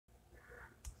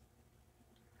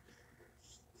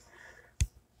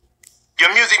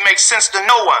makes sense to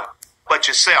no one but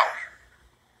yourself.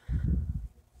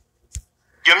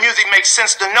 Your music makes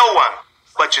sense to no one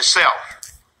but yourself.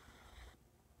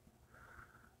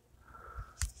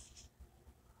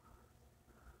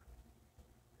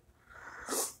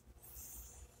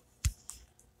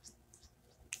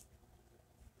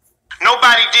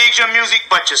 Nobody digs your music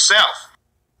but yourself.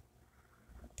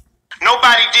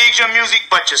 Nobody digs your music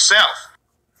but yourself.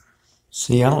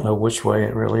 See, I don't know which way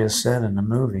it really is said in the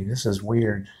movie. This is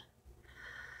weird.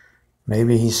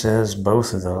 Maybe he says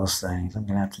both of those things. I'm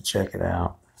going to have to check it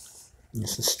out.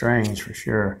 This is strange for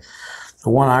sure. The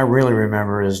one I really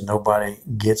remember is nobody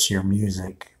gets your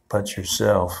music but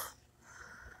yourself.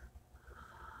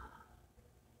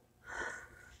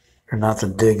 Or not the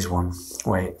Diggs one.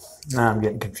 Wait, now I'm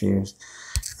getting confused.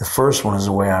 The first one is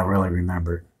the way I really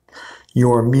remember it.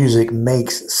 Your music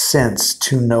makes sense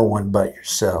to no one but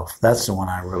yourself. That's the one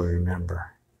I really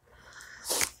remember.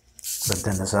 But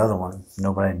then this other one,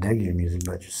 nobody digs your music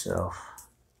but yourself.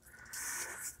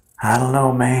 I don't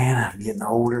know, man. I'm getting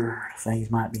older. Things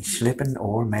might be slipping,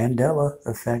 or Mandela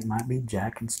effect might be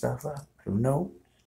jacking stuff up. Who knows?